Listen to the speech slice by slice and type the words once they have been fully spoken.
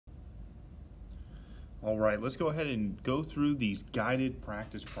All right, let's go ahead and go through these guided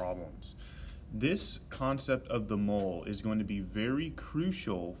practice problems. This concept of the mole is going to be very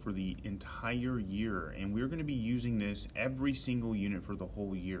crucial for the entire year, and we're going to be using this every single unit for the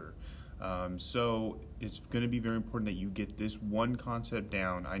whole year. So it's going to be very important that you get this one concept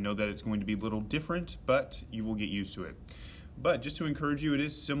down. I know that it's going to be a little different, but you will get used to it. But just to encourage you, it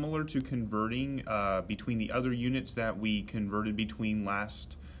is similar to converting between the other units that we converted between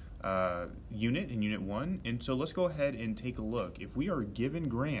last unit in Unit 1. And so let's go ahead and take a look. If we are given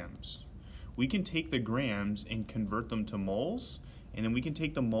grams, we can take the grams and convert them to moles, and then we can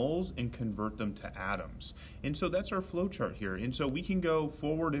take the moles and convert them to atoms. And so that's our flow chart here. And so we can go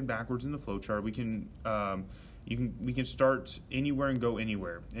forward and backwards in the flow chart. We can start anywhere and go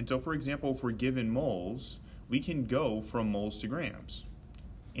anywhere. And so, for example, if we're given moles, we can go from moles to grams,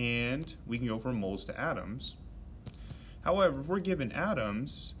 and we can go from moles to atoms. However, if we're given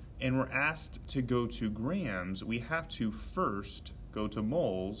atoms and we're asked to go to grams, we have to first go to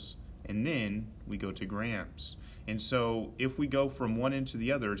moles, and then we go to grams. And so if we go from one end to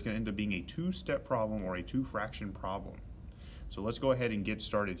the other, it's going to end up being a two-step problem or a two-fraction problem. So let's go ahead and get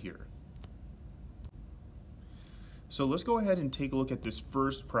started here. So let's go ahead and take a look at this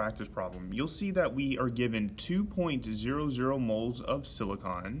first practice problem. You'll see that we are given 2.00 moles of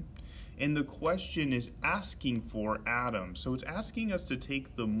silicon, and the question is asking for atoms. So it's asking us to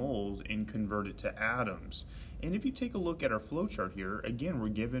take the moles and convert it to atoms. And if you take a look at our flow chart here, again, we're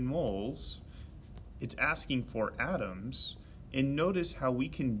given moles, it's asking for atoms, and notice how we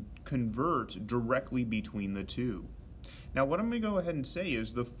can convert directly between the two. Now what I'm going to go ahead and say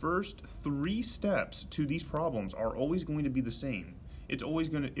is the first three steps to these problems are always going to be the same. It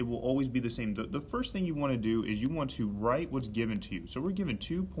will always be the same. The first thing you want to do is you want to write what's given to you. So we're given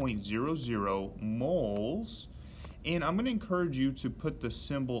 2.00 moles, and I'm going to encourage you to put the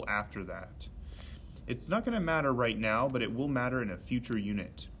symbol after that. It's not going to matter right now, but it will matter in a future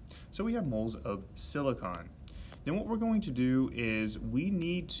unit. So we have moles of silicon. Then what we're going to do is we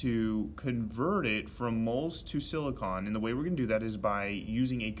need to convert it from moles to silicon, and the way we're going to do that is by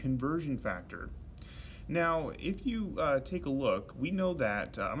using a conversion factor. Now, if you take a look, we know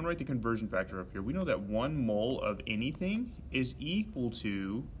that, I'm going to write the conversion factor up here, we know that 1 mole of anything is equal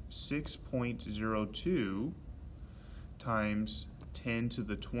to 6.02 times 10 to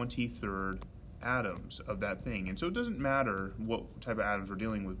the 23rd atoms of that thing. And so it doesn't matter what type of atoms we're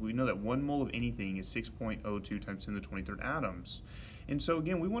dealing with. We know that 1 mole of anything is 6.02 times 10 to the 23rd atoms. And so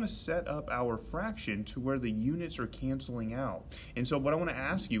again, we want to set up our fraction to where the units are canceling out. And so what I want to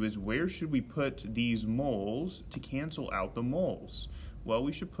ask you is, where should we put these moles to cancel out the moles? Well,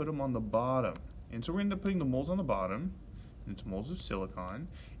 we should put them on the bottom. And so we're going to end up putting the moles on the bottom, and it's moles of silicon.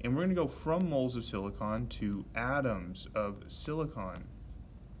 And we're going to go from moles of silicon to atoms of silicon.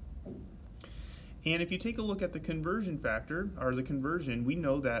 And if you take a look at the conversion factor, or the conversion, we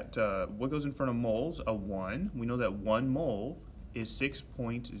know that what goes in front of moles, a 1, we know that 1 mole is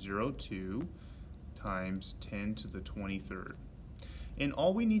 6.02 times 10 to the 23rd. And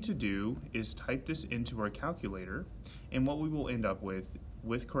all we need to do is type this into our calculator, and what we will end up with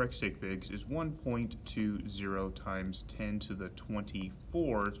correct sig figs, is 1.20 times 10 to the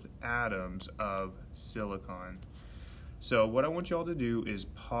 24th atoms of silicon. So what I want you all to do is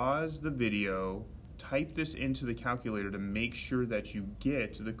pause the video, type this into the calculator to make sure that you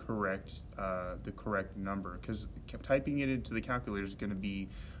get the correct number, because typing it into the calculator is going to be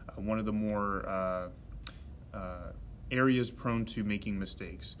one of the more areas prone to making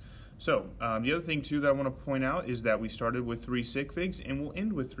mistakes. So the other thing too that I want to point out is that we started with 3 sig figs and we'll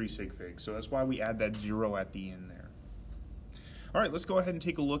end with 3 sig figs. So that's why we add that 0 at the end there. All right, let's go ahead and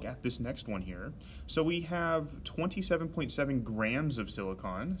take a look at this next one here. So we have 27.7 grams of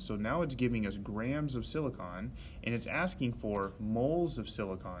silicon. So now it's giving us grams of silicon, and it's asking for moles of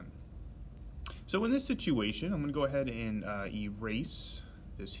silicon. So in this situation, I'm going to go ahead and erase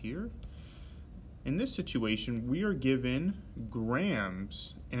this here. In this situation, we are given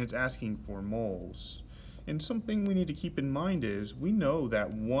grams, and it's asking for moles. And something we need to keep in mind is we know that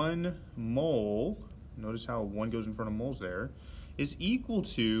 1 mole, notice how 1 goes in front of moles there, is equal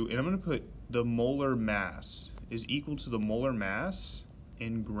to, and I'm going to put the molar mass, is equal to the molar mass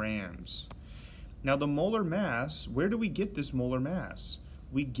in grams. Now the molar mass, where do we get this molar mass?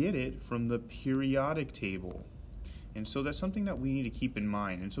 We get it from the periodic table. And so that's something that we need to keep in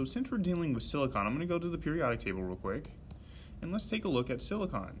mind. And so since we're dealing with silicon, I'm going to go to the periodic table real quick, and let's take a look at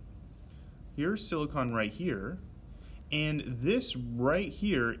silicon. Here's silicon right here, and this right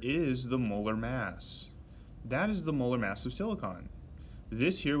here is the molar mass. That is the molar mass of silicon.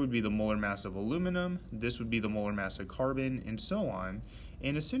 This here would be the molar mass of aluminum, this would be the molar mass of carbon, and so on.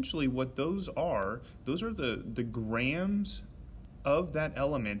 And essentially what those are the grams of that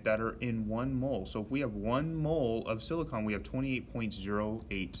element that are in 1 mole. So if we have 1 mole of silicon, we have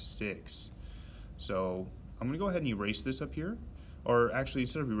 28.086. So I'm going to go ahead and erase this up here. Or actually,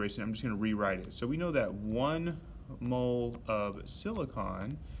 instead of erasing it, I'm just going to rewrite it. So we know that 1 mole of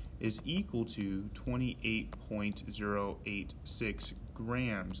silicon is equal to 28.086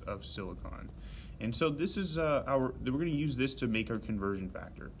 grams of silicon. And so this is we're going to use this to make our conversion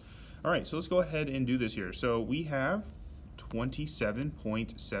factor. All right, so let's go ahead and do this here. So we have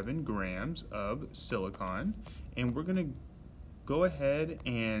 27.7 grams of silicon, and we're going to go ahead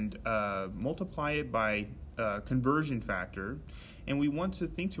and multiply it by conversion factor, and we want to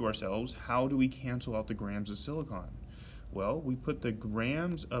think to ourselves, how do we cancel out the grams of silicon? Well, we put the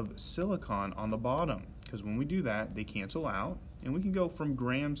grams of silicon on the bottom, because when we do that, they cancel out, and we can go from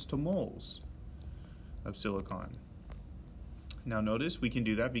grams to moles of silicon. Now notice we can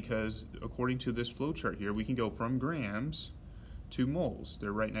do that because according to this flow chart here, we can go from grams to moles.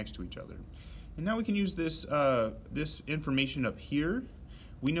 They're right next to each other. And now we can use this, this information up here.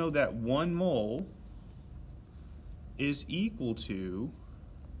 We know that 1 mole is equal to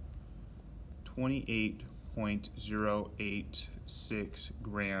 28.086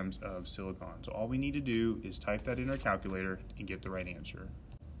 grams of silicon. So all we need to do is type that in our calculator and get the right answer.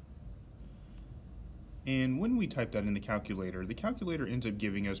 And when we type that in the calculator ends up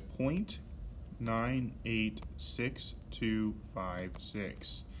giving us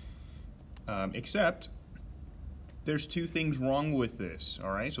 0.986256. Except there's 2 things wrong with this. All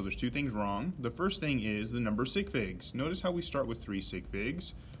right, so there's 2 things wrong. The first thing is the number of sig figs. Notice how we start with 3 sig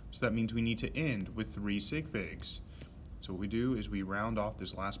figs, so that means we need to end with 3 sig figs. So what we do is we round off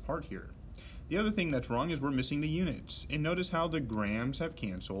this last part here. The other thing that's wrong is we're missing the units. And notice how the grams have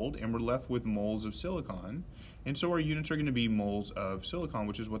canceled and we're left with moles of silicon. And so our units are going to be moles of silicon,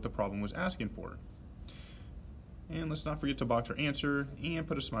 which is what the problem was asking for. And let's not forget to box our answer and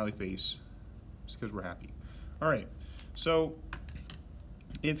put a smiley face, just because we're happy. All right, so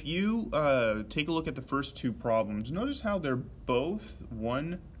if you take a look at the first 2 problems, notice how they're both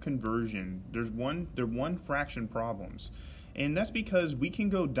one conversion. They're one fraction problems. And that's because we can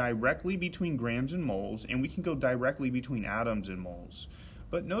go directly between grams and moles, and we can go directly between atoms and moles.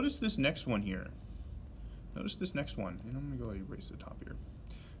 But notice this next one here. Notice this next one, and I'm going to go ahead and erase the top here.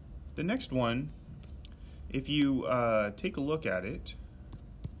 The next one, if you take a look at it,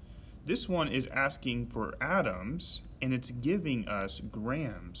 this one is asking for atoms, and it's giving us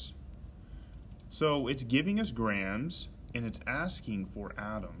grams. So it's giving us grams, and it's asking for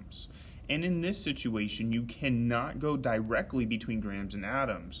atoms. And in this situation, you cannot go directly between grams and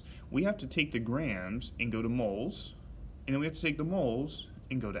atoms. We have to take the grams and go to moles, and then we have to take the moles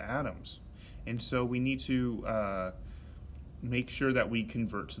and go to atoms. And so we need to make sure that we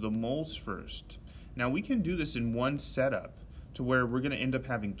convert to the moles first. Now we can do this in one setup to where we're going to end up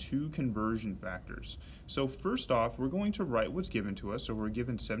having 2 conversion factors. So first off, we're going to write what's given to us. So we're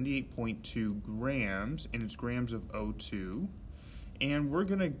given 78.2 grams, and it's grams of O2. And we're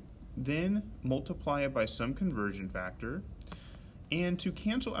going to then multiply it by some conversion factor. And to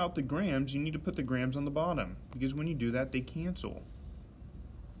cancel out the grams, you need to put the grams on the bottom, because when you do that, they cancel.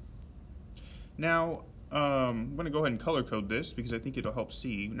 Now, I'm going to go ahead and color code this because I think it'll help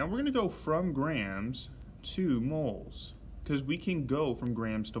see. Now we're going to go from grams to moles, because we can go from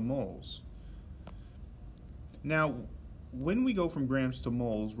grams to moles. Now, when we go from grams to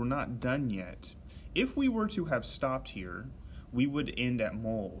moles, we're not done yet. If we were to have stopped here, we would end at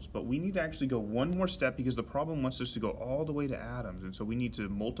moles, but we need to actually go one more step because the problem wants us to go all the way to atoms, and so we need to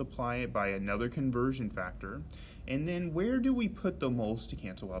multiply it by another conversion factor. And then where do we put the moles to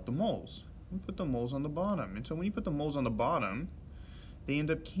cancel out the moles? We put the moles on the bottom, and so when you put the moles on the bottom, they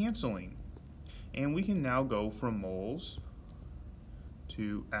end up canceling. And we can now go from moles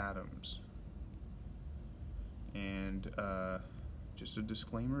to atoms. And just a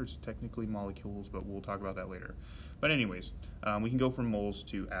disclaimer, it's technically molecules, but we'll talk about that later. But anyways, we can go from moles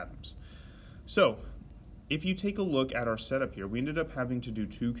to atoms. So if you take a look at our setup here, we ended up having to do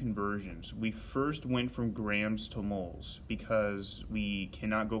 2 conversions. We first went from grams to moles because we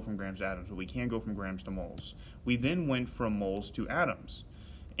cannot go from grams to atoms, but we can go from grams to moles. We then went from moles to atoms.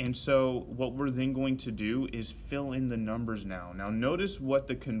 And so what we're then going to do is fill in the numbers now. Now notice what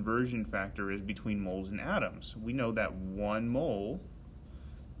the conversion factor is between moles and atoms. We know that 1 mole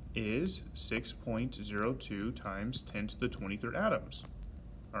is 6.02 times 10 to the 23rd atoms.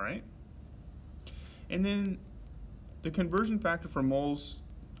 All right? And then the conversion factor for moles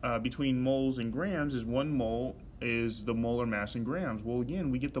between moles and grams is 1 mole is the molar mass in grams. Well,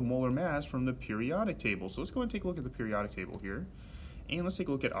 again, we get the molar mass from the periodic table. So let's go ahead and take a look at the periodic table here. And let's take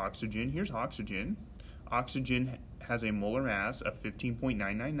a look at oxygen. Here's oxygen. Oxygen has a molar mass of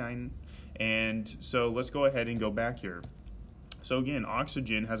 15.999, and so let's go ahead and go back here. So again,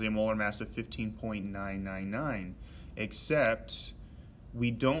 oxygen has a molar mass of 15.999, except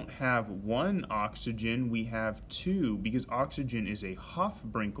we don't have one oxygen, we have two, because oxygen is a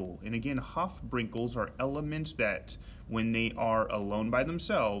Hofbrinkel. And again, Hofbrinkels are elements that, when they are alone by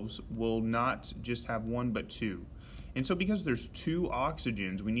themselves, will not just have one but two. And so because there's two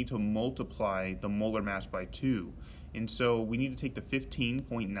oxygens, we need to multiply the molar mass by 2. And so we need to take the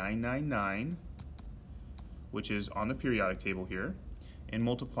 15.999, which is on the periodic table here, and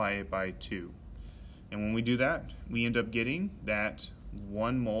multiply it by 2. And when we do that, we end up getting that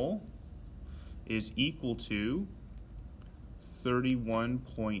 1 mole is equal to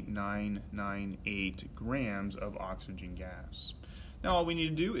 31.998 grams of oxygen gas. Now all we need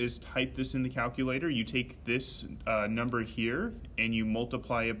to do is type this in the calculator. You take this number here and you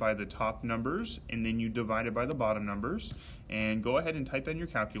multiply it by the top numbers, and then you divide it by the bottom numbers, and go ahead and type that in your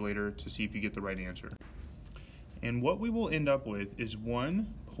calculator to see if you get the right answer. And what we will end up with is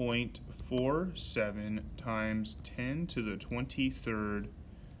 1.47 times 10 to the 23rd,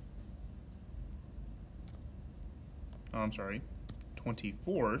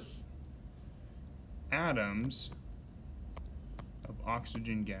 24th atoms of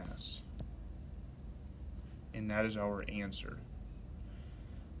oxygen gas. And that is our answer.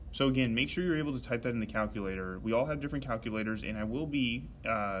 So again, make sure you're able to type that in the calculator. We all have different calculators, and I will be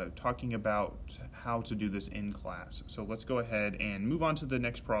talking about how to do this in class. So let's go ahead and move on to the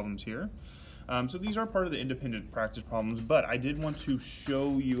next problems here. So these are part of the independent practice problems, but I did want to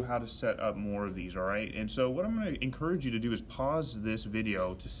show you how to set up more of these, all right? And so what I'm going to encourage you to do is pause this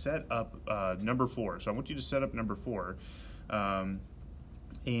video to set up number 4. So I want you to set up number 4.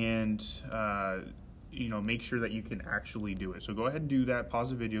 You know, make sure that you can actually do it. So go ahead and do that,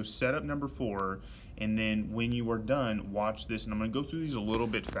 pause the video, set up number 4, and then when you are done, watch this, and I'm going to go through these a little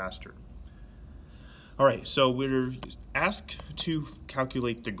bit faster. All right, so we're asked to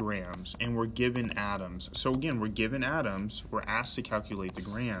calculate the grams, and we're given atoms. So again, we're given atoms, we're asked to calculate the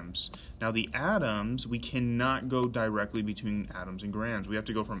grams. Now the atoms, we cannot go directly between atoms and grams. We have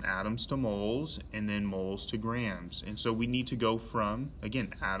to go from atoms to moles, and then moles to grams. And so we need to go from,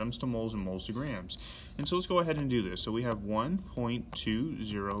 again, atoms to moles and moles to grams. And so let's go ahead and do this. So we have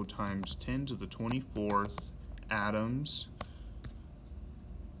 1.20 times 10 to the 24th atoms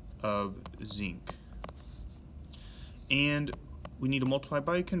of zinc. And we need to multiply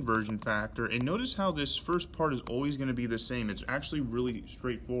by a conversion factor. And notice how this first part is always going to be the same. It's actually really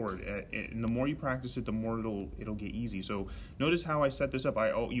straightforward. And the more you practice it, the more it'll get easy. So notice how I set this up.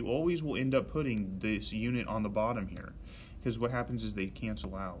 You always will end up putting this unit on the bottom here, because what happens is they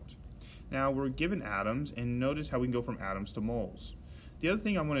cancel out. Now we're given atoms, and notice how we can go from atoms to moles. The other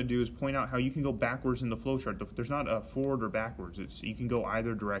thing I want to do is point out how you can go backwards in the flowchart. There's not a forward or backwards. You can go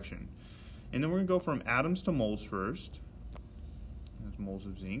either direction. And then we're going to go from atoms to moles first. That's moles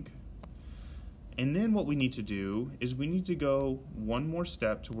of zinc. And then what we need to do is we need to go one more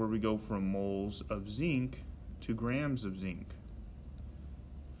step to where we go from moles of zinc to grams of zinc.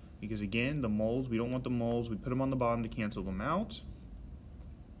 Because again, the moles, we don't want the moles. We put them on the bottom to cancel them out.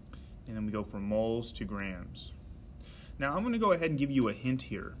 And then we go from moles to grams. Now I'm going to go ahead and give you a hint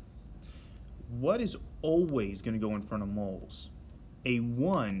here. What is always going to go in front of moles? A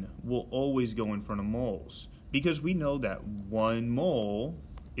 1 will always go in front of moles, because we know that 1 mole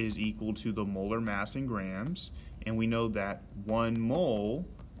is equal to the molar mass in grams, and we know that 1 mole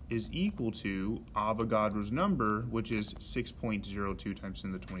is equal to Avogadro's number, which is 6.02 times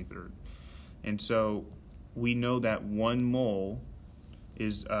 10 to the 23rd. And so we know that 1 mole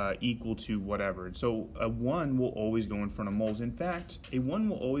is equal to whatever. And so a 1 will always go in front of moles. In fact, a 1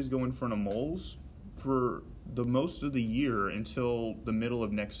 will always go in front of moles for the most of the year until the middle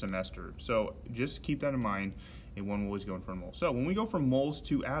of next semester. So just keep that in mind. A 1 will always go in front of moles. So when we go from moles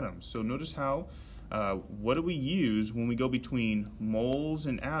to atoms, so notice how, what do we use when we go between moles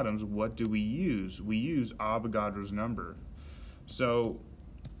and atoms? What do we use? We use Avogadro's number. So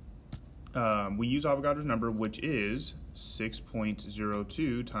we use Avogadro's number, which is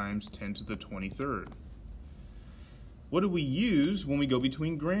 6.02 times 10 to the 23rd. What do we use when we go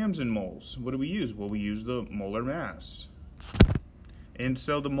between grams and moles? What do we use? Well, we use the molar mass. And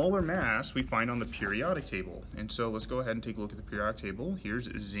so the molar mass we find on the periodic table. And so let's go ahead and take a look at the periodic table. Here's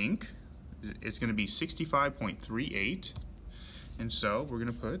zinc. It's going to be 65.38. And so we're going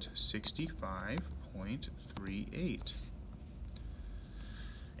to put 65.38.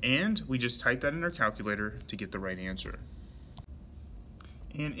 And we just type that in our calculator to get the right answer.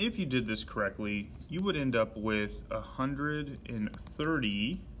 And if you did this correctly, you would end up with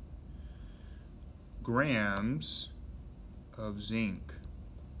 130 grams of zinc.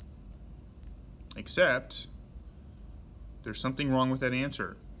 Except, there's something wrong with that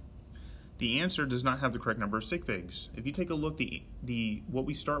answer. The answer does not have the correct number of sig figs. If you take a look, what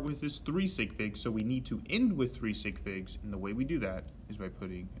we start with is 3 sig figs, so we need to end with 3 sig figs, and the way we do that is by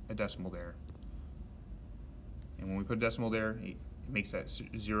putting a decimal there. And when we put a decimal there, it makes that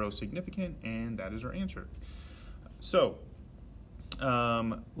 0 significant, and that is our answer. So,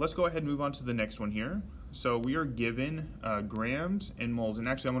 let's go ahead and move on to the next one here. So we are given grams and moles, and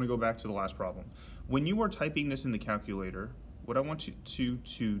actually I want to go back to the last problem. When you are typing this in the calculator, what I want you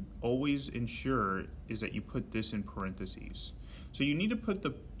to always ensure is that you put this in parentheses. So you need to put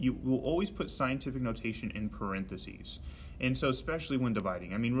you will always put scientific notation in parentheses. And so especially when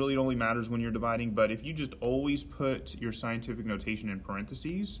dividing. I mean, really it only matters when you're dividing, but if you just always put your scientific notation in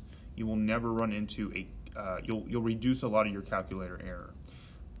parentheses, you will never run into you'll reduce a lot of your calculator error.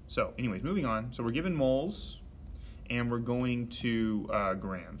 So anyways, moving on. So we're given moles, and we're going to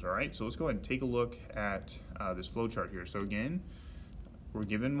grams, all right? So let's go ahead and take a look at this flow chart here. So again, we're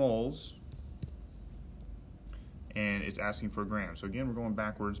given moles, and it's asking for grams. So again, we're going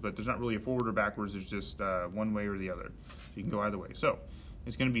backwards, but there's not really a forward or backwards, there's just one way or the other. So you can go either way. So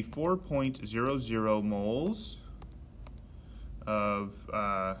it's gonna be 4.00 moles of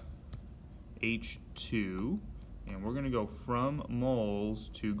H2, and we're gonna go from moles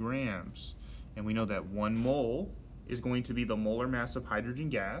to grams. And we know that 1 mole is going to be the molar mass of hydrogen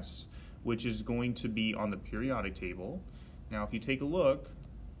gas, which is going to be on the periodic table. Now, if you take a look,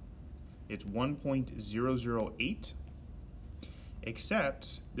 it's 1.008,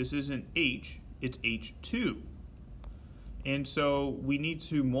 except this isn't H, it's H2. And so we need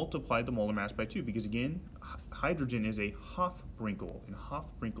to multiply the molar mass by 2, because again, hydrogen is a Hofbrinkel, and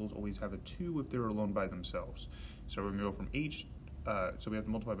Hofbrinkels always have a 2 if they're alone by themselves. So we're going to go from H, so we have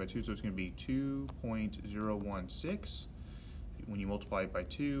to multiply by 2, so it's going to be 2.016. When you multiply it by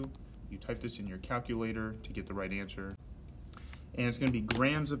 2, you type this in your calculator to get the right answer. And it's going to be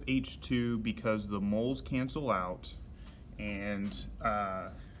grams of H2 because the moles cancel out, and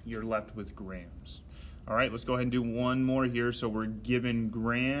you're left with grams. All right, let's go ahead and do one more here. So we're given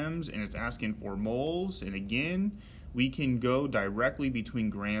grams, and it's asking for moles. And again, we can go directly between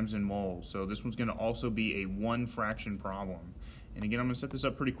grams and moles. So this one's going to also be a 1 fraction problem. And again, I'm going to set this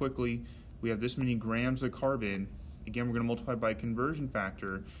up pretty quickly. We have this many grams of carbon. Again, we're going to multiply by conversion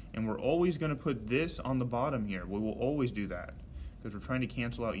factor, and we're always going to put this on the bottom here. We will always do that because we're trying to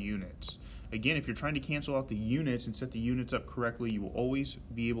cancel out units. Again, if you're trying to cancel out the units and set the units up correctly, you will always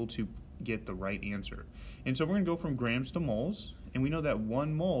be able to get the right answer. And so we're going to go from grams to moles, and we know that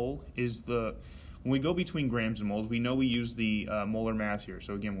 1 mole is when we go between grams and moles, we know we use the molar mass here.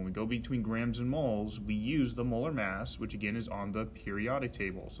 So again, when we go between grams and moles, we use the molar mass, which again is on the periodic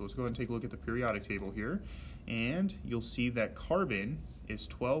table. So let's go ahead and take a look at the periodic table here, and you'll see that carbon is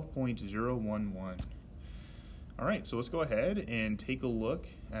 12.011. All right, so let's go ahead and take a look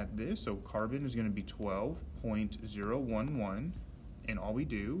at this. So carbon is going to be 12.011, and all we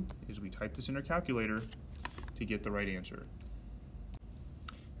do is we type this in our calculator to get the right answer.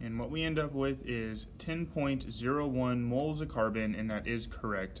 And what we end up with is 10.01 moles of carbon, and that is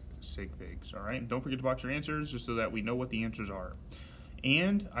correct sig figs. All right, and don't forget to box your answers just so that we know what the answers are.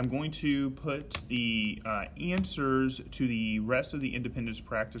 And I'm going to put the answers to the rest of the independence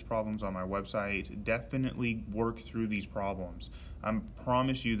practice problems on my website. Definitely work through these problems. I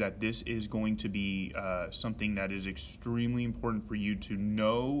promise you that this is going to be something that is extremely important for you to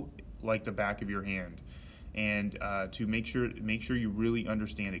know like the back of your hand. And to make sure you really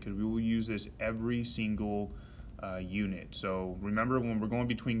understand it, because we will use this every single unit. So remember, when we're going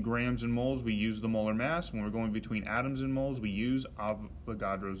between grams and moles, we use the molar mass. When we're going between atoms and moles, we use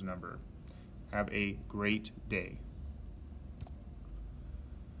Avogadro's number. Have a great day.